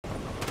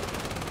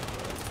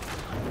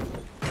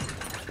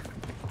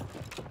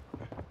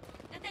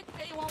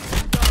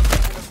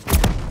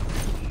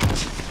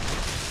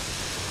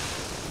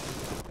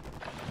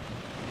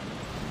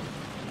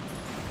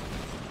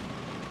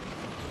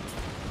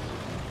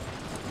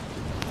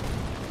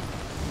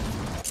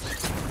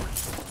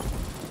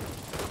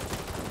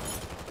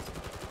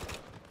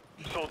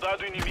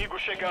Soldado inimigo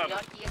chegando.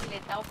 Melhor que esse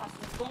letal faça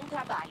um bom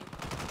trabalho.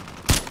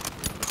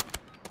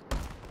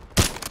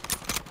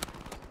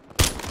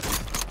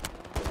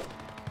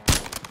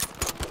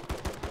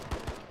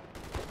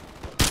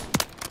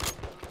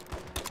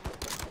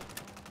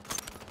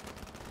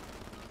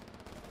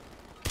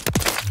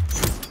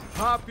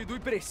 Rápido e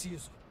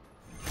preciso.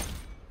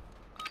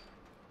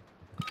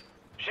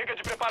 Chega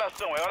de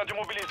preparação, é hora de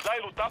mobilizar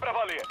e lutar pra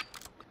valer.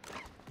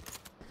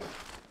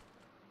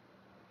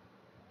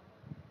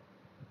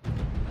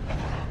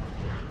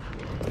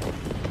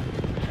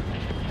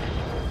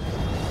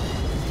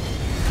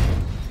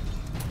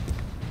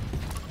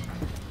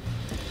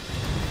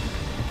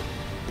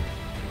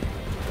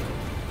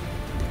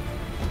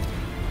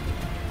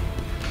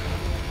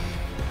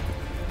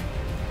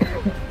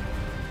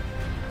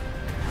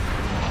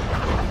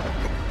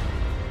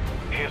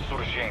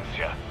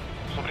 Ressurgência.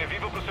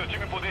 Sobreviva para o seu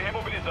time poder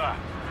remobilizar.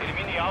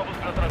 Elimine alvos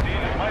para trazer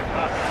eles mais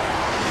rápido.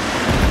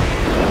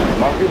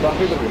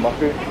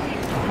 Marquei.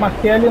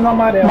 Marquei ali no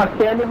amarelo.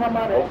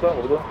 Volta.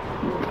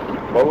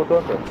 Vai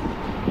voltar, cara.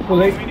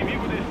 Pulei. O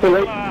inimigo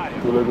desceu na área.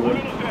 Pulei. Olho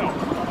no céu.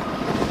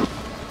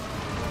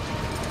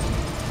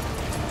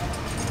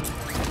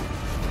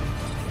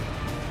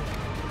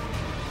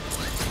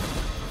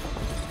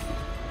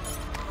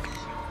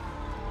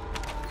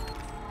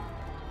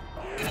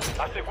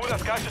 Assegure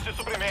as caixas de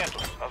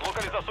suprimentos. As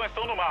localizações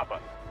estão no mapa.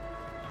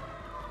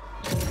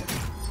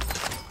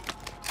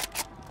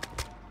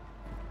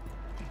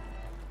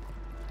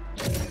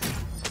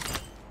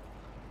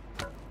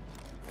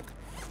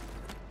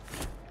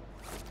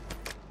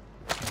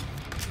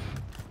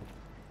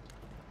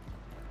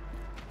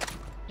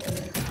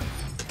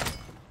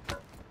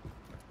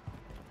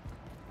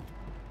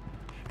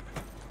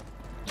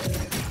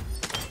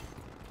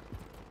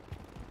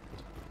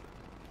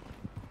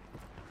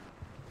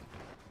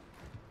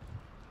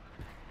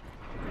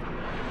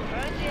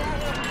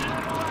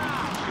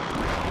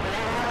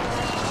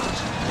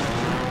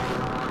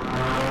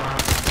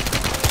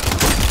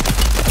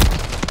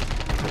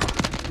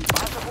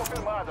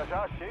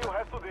 Já achei o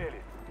resto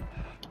dele.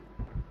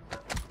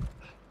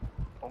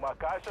 Uma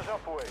caixa já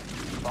foi.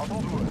 Faltam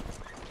duas.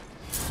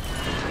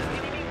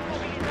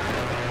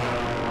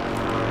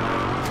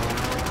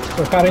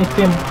 O cara em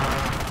cima.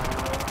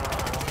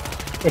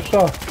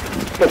 Fechou.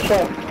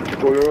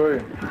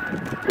 Oi.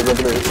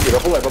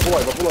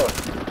 Vai pular.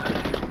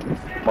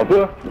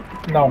 Matou?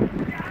 Não.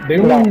 Dei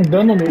um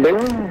dano no. Pula.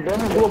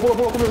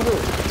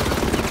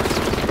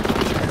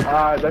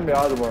 Ah, dá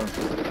meado, mano.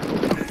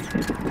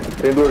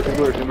 Tem dois.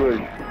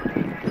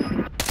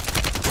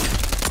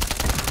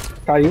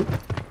 Caiu.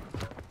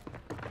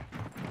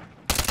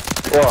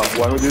 Ó,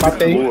 o arma dele.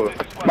 Matei.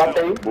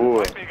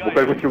 Boa. Vou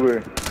pegar contigo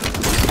aí.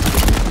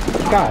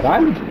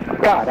 Caralho.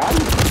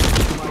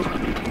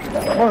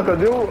 Mano,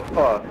 cadê o...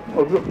 Ó,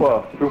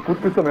 tem um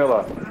puto pensamento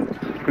lá.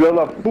 Filha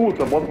da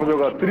puta, bota pra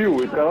jogar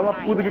trio, e cara na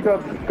puta que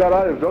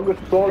caralho, joga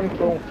solo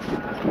então.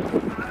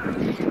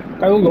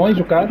 Caiu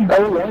longe o cara. É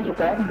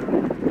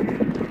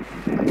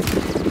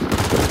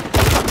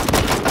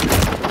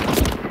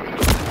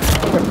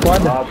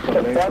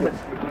foda.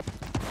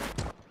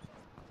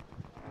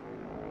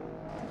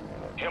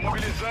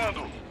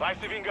 Remobilizando. Vai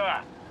se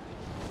vingar.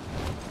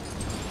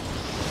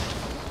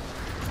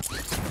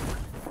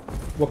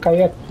 Vou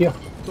cair aqui, ó.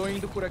 Tô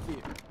indo por aqui.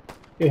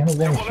 Eles não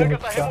vão Seu encher colega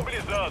muito tá saco.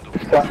 remobilizando.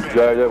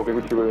 Já, vou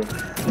pegar contigo aí.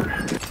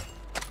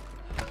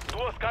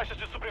 Duas caixas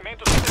de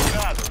suprimentos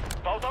retiradas.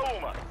 Falta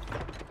uma.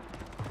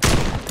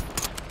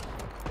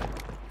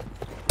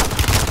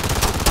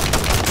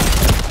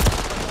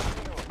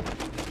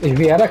 Eles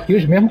vieram aqui,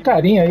 os mesmos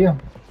carinha aí, ó.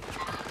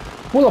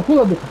 Pula,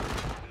 Duca.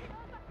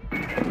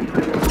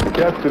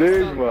 Tinha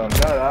 3, mano,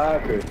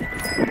 caraca.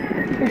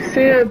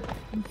 Você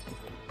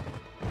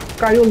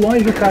caiu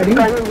longe o carinho.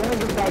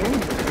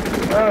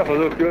 Ah,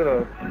 fazer o quê,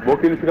 né? Bom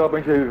que ele fica lá pra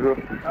gente revisar.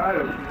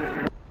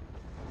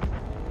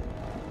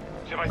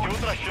 Você vai ter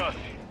outra chance.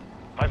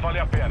 Vai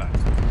valer a pena.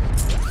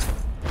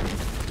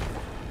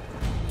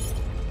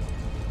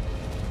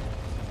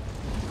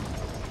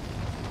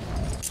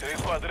 Seu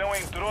esquadrão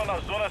entrou na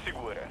zona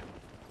segura.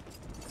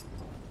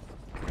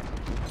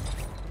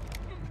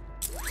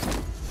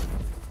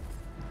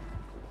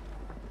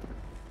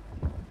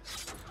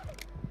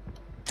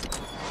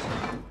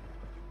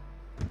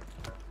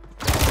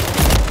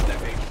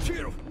 Levei um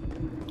tiro.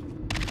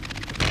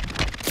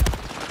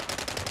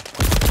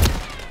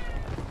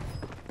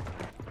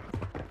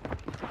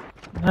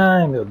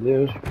 Ai, meu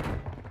Deus.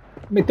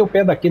 Meteu o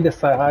pé daqui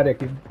dessa área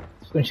aqui.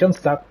 Estou enchendo o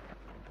saco.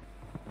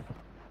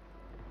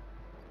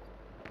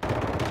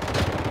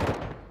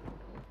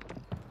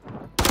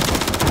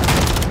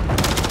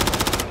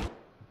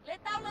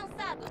 Letal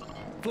lançado.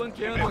 Se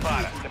Flanqueando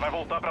prepara, aqui. você vai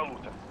voltar pra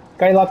luta.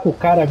 Cai lá com o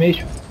cara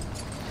mesmo.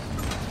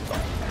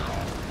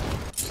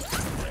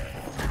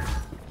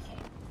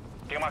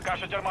 Tem uma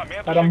caixa de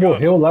armamento O cara chegando.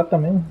 morreu lá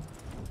também.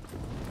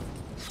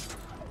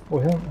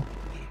 Morreu.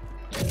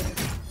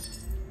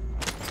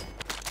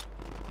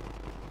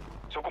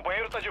 Seu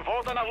companheiro tá de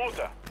volta na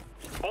luta.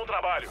 Bom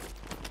trabalho.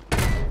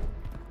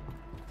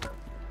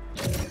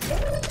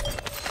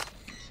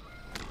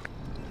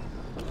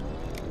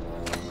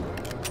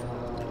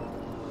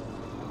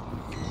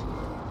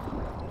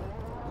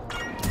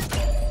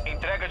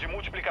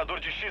 marcador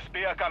de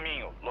XP a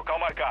caminho. Local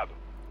marcado.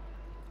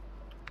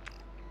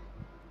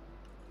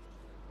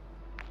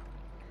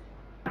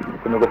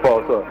 Como é que eu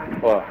falo,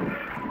 ó.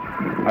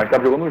 A gente tá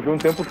jogando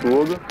junto o tempo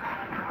todo.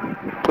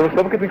 Quando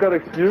sabe que tem cara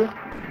aqui.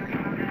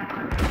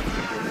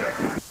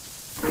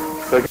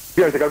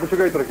 Tem cara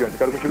contigo aí, Traquiano. Tem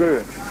cara contigo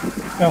aí.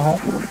 Aham.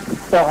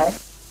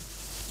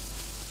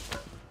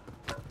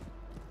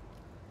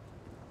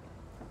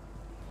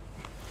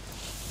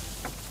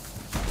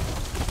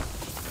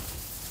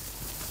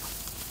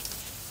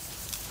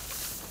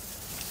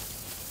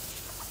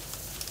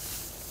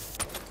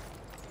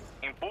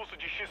 Impulso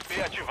de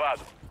XP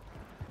ativado.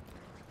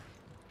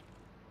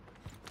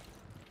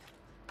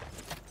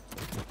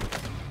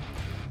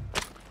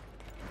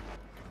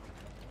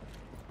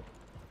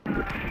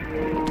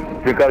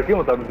 Tem cara aqui,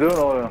 não tá me dizendo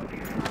não, né?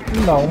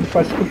 Não,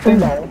 parece que tem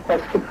não.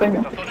 Estação de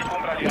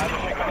compra aliada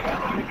chegando.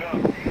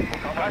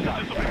 Caixa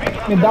de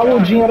suprimentos. Me dá o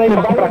dinheiro aí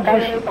pra comprar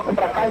caixa.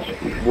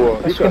 Boa.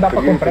 Acho que dá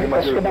pra comprar.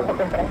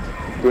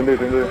 Tô indo aí.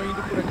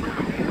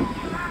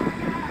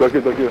 Tô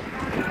aqui.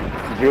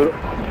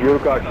 Dinheiro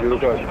caixa.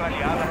 Compra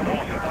aliada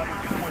pronta.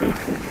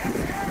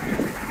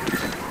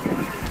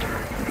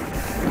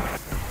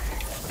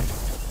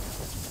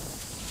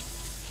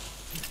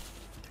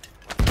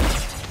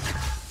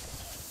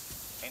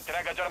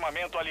 Entrega de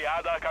armamento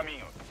aliada a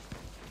caminho.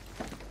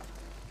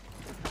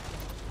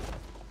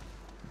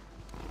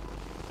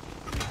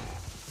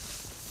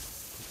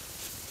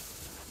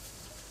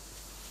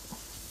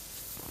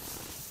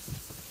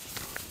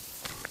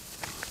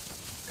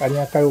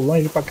 Carinha caiu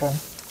longe pra cá.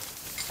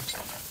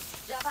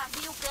 Já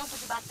varri o campo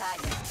de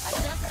batalha. A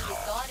chance de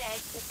vitória é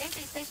de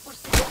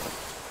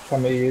 76%.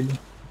 Chamei ele.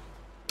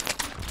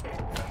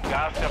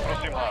 Gás se Algo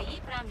aproximando.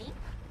 aí pra mim?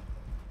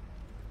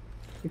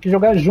 Tem que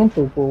jogar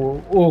junto,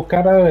 pô. O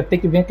cara tem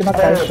que vir aqui na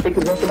caixa.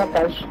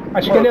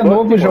 Acho que ele é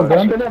novo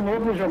jogando.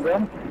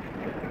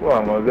 Ué,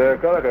 mas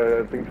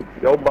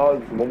é o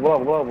básico. Vamos lá,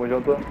 vamos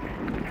jantar.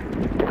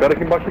 O cara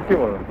aqui embaixo aqui,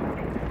 mano.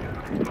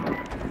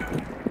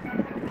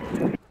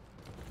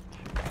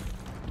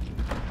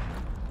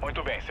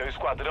 Muito bem, seu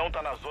esquadrão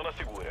tá na zona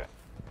segura.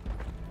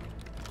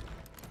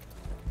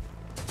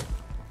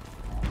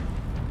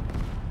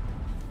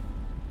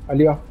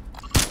 Ali, ó.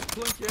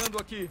 Flanqueando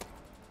aqui.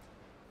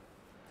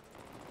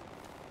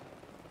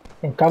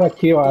 Tem um cara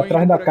aqui, ó,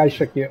 atrás da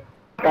caixa aqui.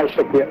 Atrás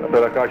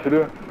da caixa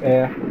ali?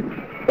 É.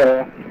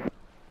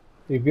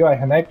 Você viu a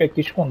sniper aqui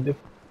escondeu.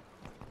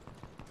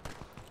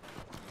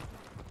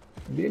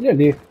 Vi ele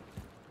ali.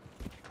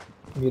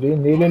 Mirei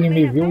nele, ele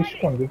me viu e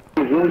escondeu.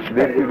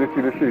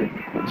 Desce.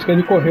 Acho que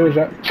ele correu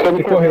já.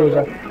 Ele correu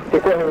já.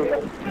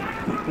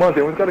 Mano,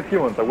 tem muito cara aqui,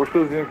 mano. Tá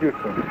gostosinho aqui,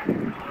 cara.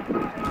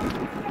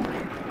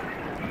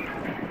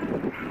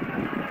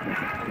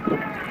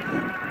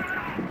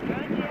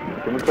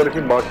 Tem muito cara aqui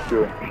embaixo, aqui,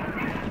 ó.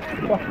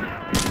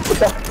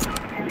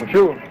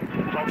 Contigo?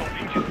 Faltam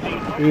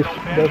 25. Isso,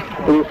 desce.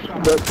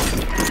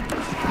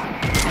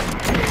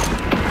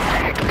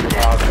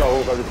 Ah, caô,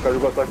 cara. Esse cara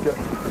jogou ataque aqui.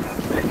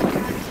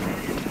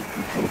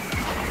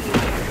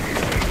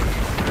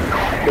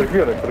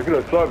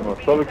 Tranquilo, sobe, mano.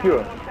 Sobe aqui,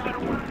 ó.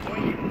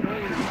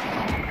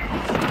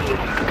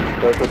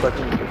 Esse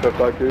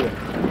ataque aí.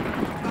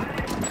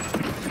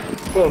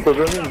 Pô, não tô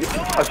vendo ninguém.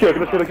 Aqui, ó.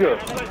 Aqui, ó.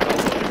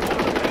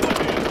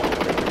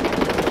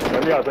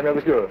 Tá meado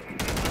aqui, ó.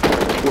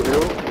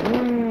 Correu.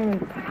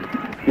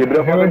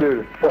 Quebrei a faca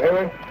dele.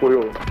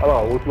 Correu. Olha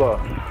lá, o outro lá.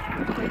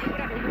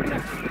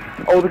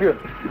 Olha o outro aqui.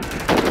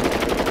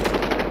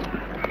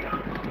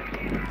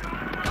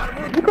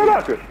 Ih,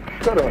 caraca.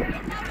 Caramba.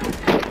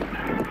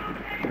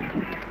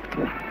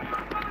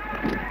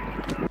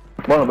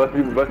 Mano, vai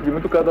subir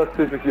muito cada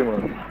sexta aqui,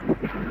 mano.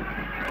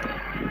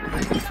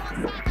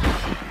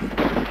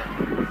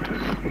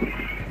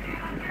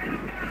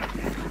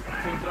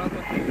 Contrato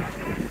aqui.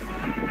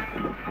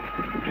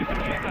 Esse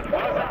dia tá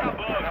quase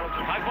acabando,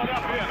 mas valeu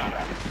a pena.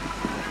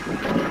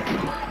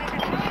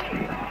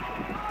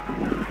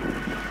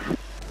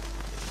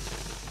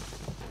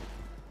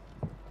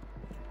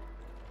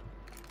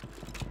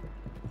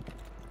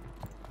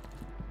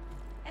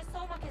 É só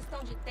uma questão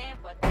de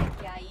tempo até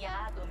que a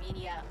IA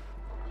domine a...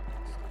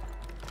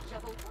 Já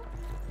voltou?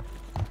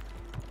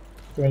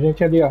 Tem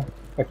gente ali, ó.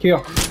 Aqui, ó.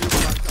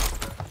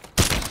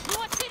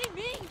 Não atire em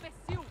mim,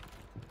 imbecil!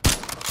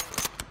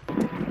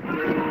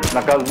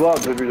 Na casa do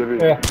lado, já vi.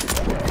 É.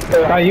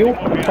 Caiu,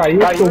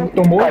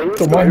 tomou a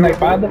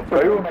snipada.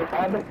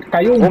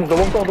 Caiu um.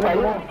 Vamos.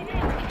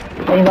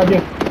 Vai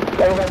invadir.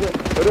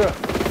 Cadê?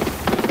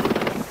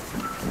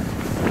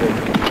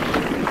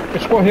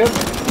 Escorreu.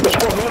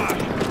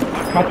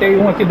 Matei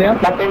um aqui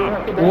dentro.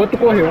 O outro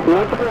correu.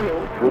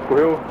 O outro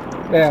correu?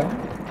 É.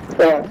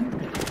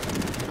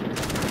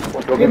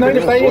 E não,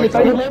 ele tá aí.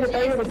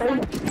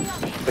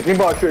 Aqui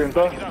embaixo aí, não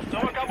tá?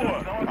 Missão acabou.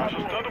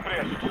 Ajustando o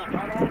preço.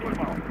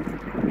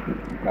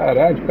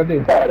 Caralho, cadê?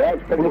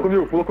 Pula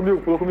comigo. Pulou.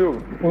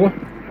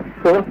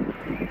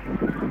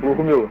 Pula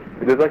comigo.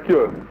 Ele tá aqui,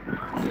 ó.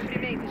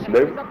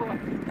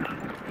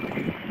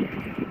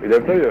 Ele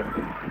deve tá aí, ó.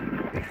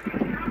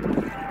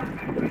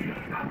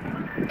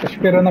 Acho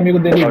esperando o amigo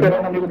dele.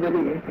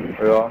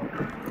 Aí, ó.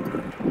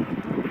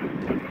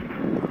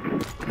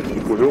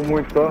 Correu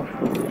muito, tá?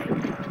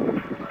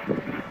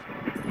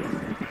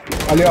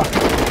 Ali, ó.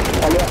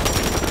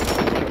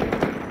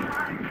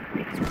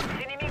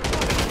 Inimigos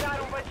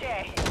localizaram o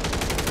BTR.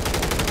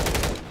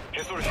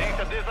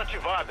 Ressurgência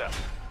desativada.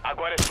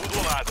 Agora é tudo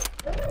ou nada.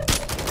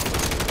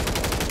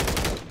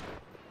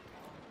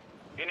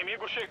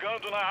 Inimigo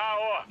chegando na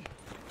AO.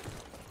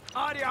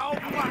 Área alvo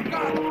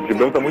marcado. De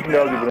branco tá muito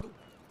melhor de branco.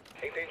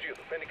 Entendido.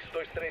 Fênix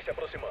 2-3 se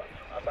aproximando.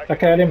 Tá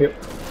caindo, é meu.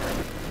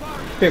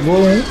 Pegou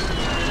um.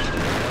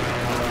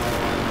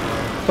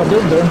 Só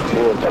deu dano.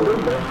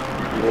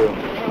 Boa.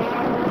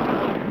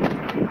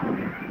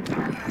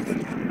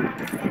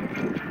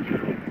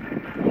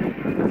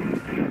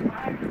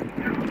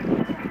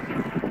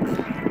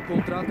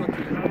 Contrato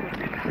aqui.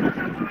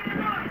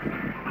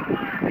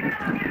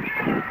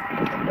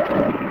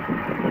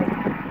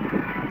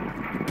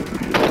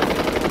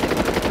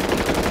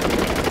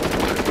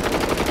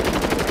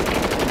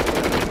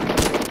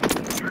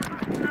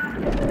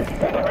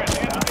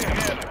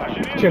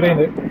 Tirei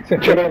nele.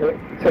 Acertei.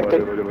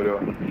 Valeu.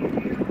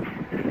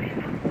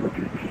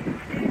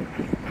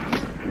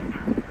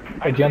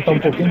 Adianta um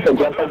pouquinho.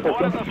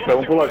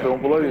 Vamos pular aí.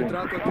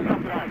 Contrato aqui.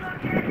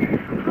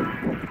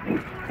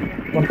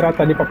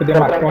 Contrata ali pra poder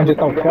marcar onde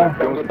tá o carro.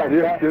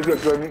 Tenho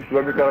certeza que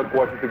vai me cara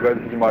corte esse gás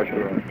aqui de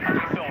máscara.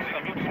 Atenção, os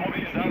inimigos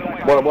mobilizaram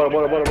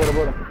uma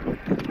Bora.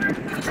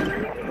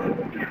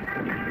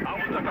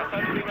 alvo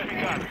ultrapassado e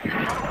identificado.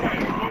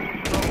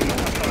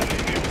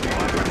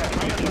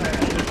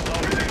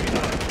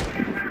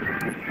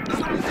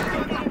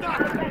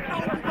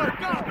 Alvo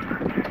marcado.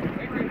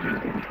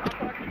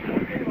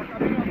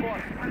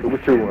 Tô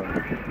contigo, mano.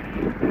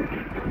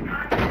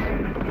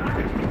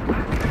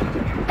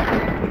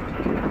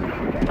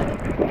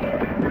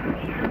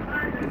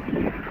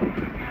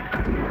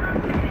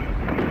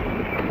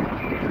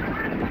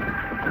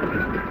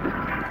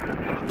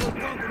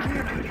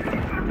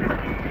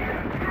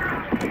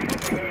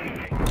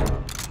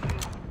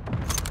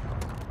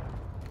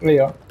 Aí,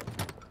 ó.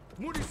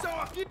 Munição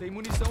aqui. Tem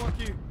munição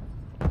aqui.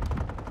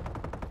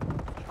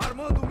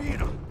 Armando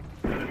mina.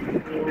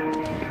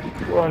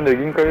 Porra,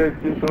 neguinho caiu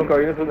aqui, se não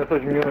cair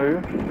nessas minas aí.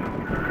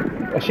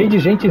 Tá cheio de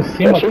gente em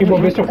cima aqui.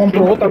 Vou ver se eu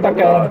compro outro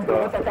ataque aéreo. Tá.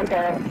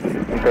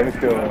 Não cai no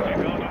céu,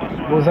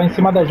 né? Vou usar em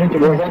cima da gente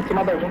aqui.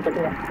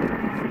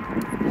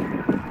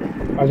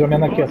 Mais ou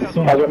menos aqui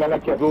assim.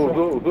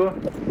 Usou?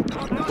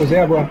 Usei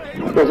agora.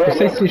 Não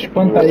sei se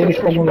espanta eles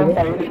pra algum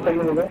lugar.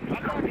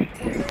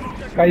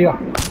 Aí, ó.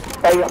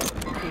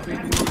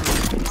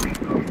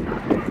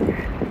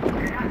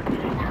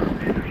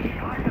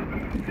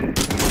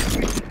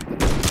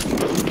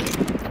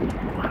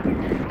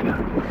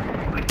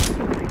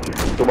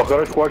 Tô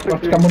marcando as costas Acho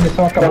aqui. que a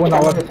munição acabou na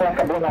hora.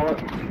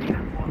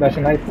 Da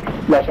sniper.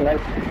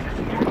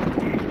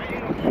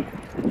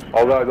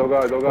 Ó o gás.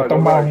 Vou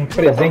tomar um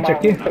presente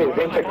aqui.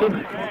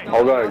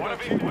 Ó o gás.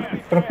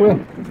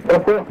 Tranquilo.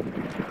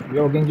 Vi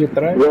alguém de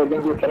trás.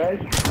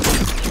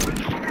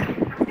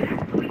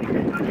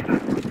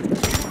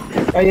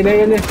 Aí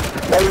ele.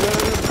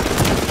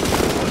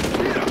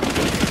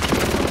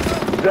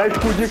 Já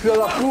explodi, filha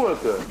da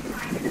puta.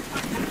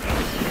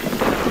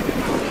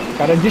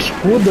 Cara de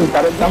escudo.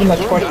 Tava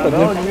nas costas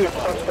dele.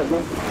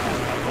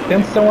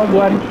 Atenção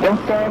agora, hein.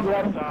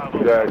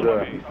 Já.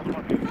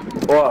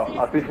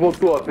 Ó, a Cis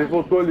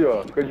voltou ali,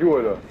 ó. Fica de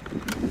olho, ó.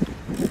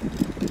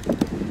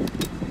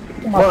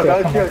 Mano,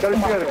 cara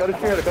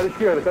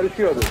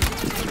esquerda.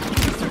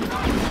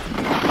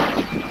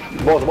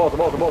 Volta.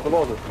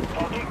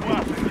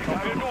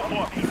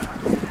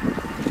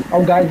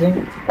 Olha o gás,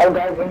 hein.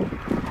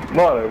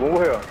 Mano, eu vou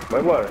morrer, ó.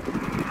 Vai embora.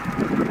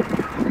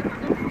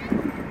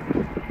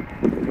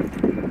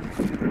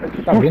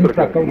 Tá vindo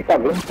pra cá.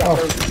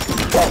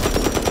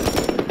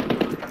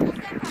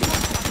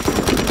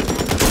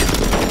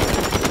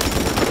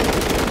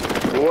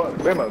 Boa.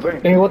 Vem, mano, vem.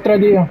 Tem outra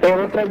ali, ó.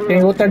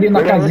 Tem outra ali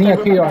na casinha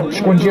aqui, ó.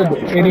 Escondido.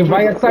 Ele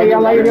vai sair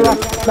lá e ele lá.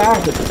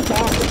 Tarde.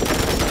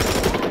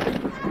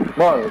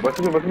 Mano, vai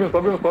subindo,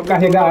 sobe.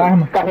 Carregar a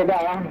arma.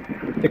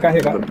 Tem que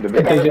carregar.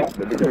 Entendi.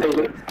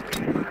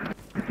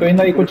 Tô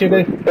indo aí contigo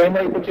aí.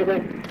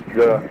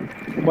 Já.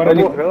 Bora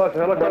ali. Relaxa.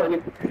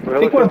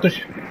 Tem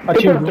quantos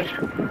ativos?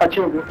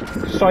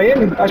 Só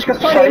ele? Acho que é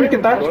só ele que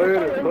tá. Só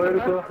ele.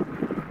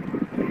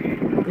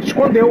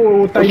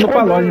 Escondeu, tá indo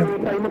pra loja.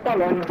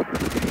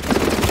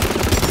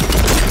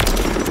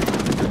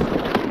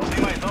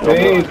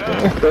 Eita.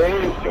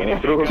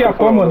 Tinha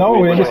como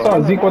não? Ele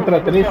sozinho contra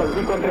 3.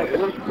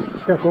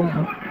 Tinha como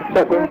não.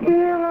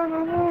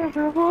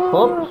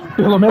 Opa,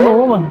 pelo menos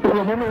uma.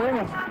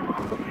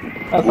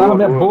 Essa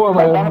arma é boa,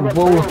 mas eu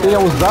voltei a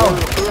usar.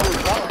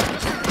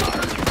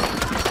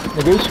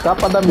 Ninguém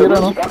escapa da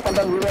mira não.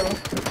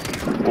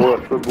 Boa,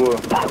 foi boa.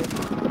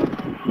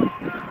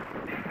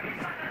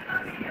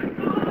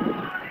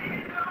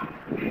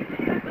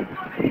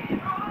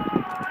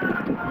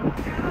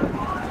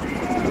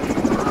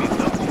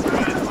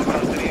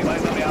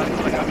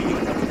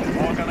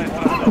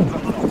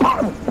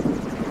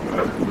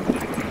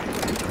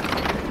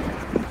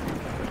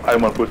 Aí,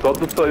 mano, foi só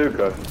tu sair,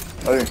 cara.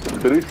 Aí,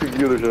 3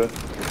 seguidos já.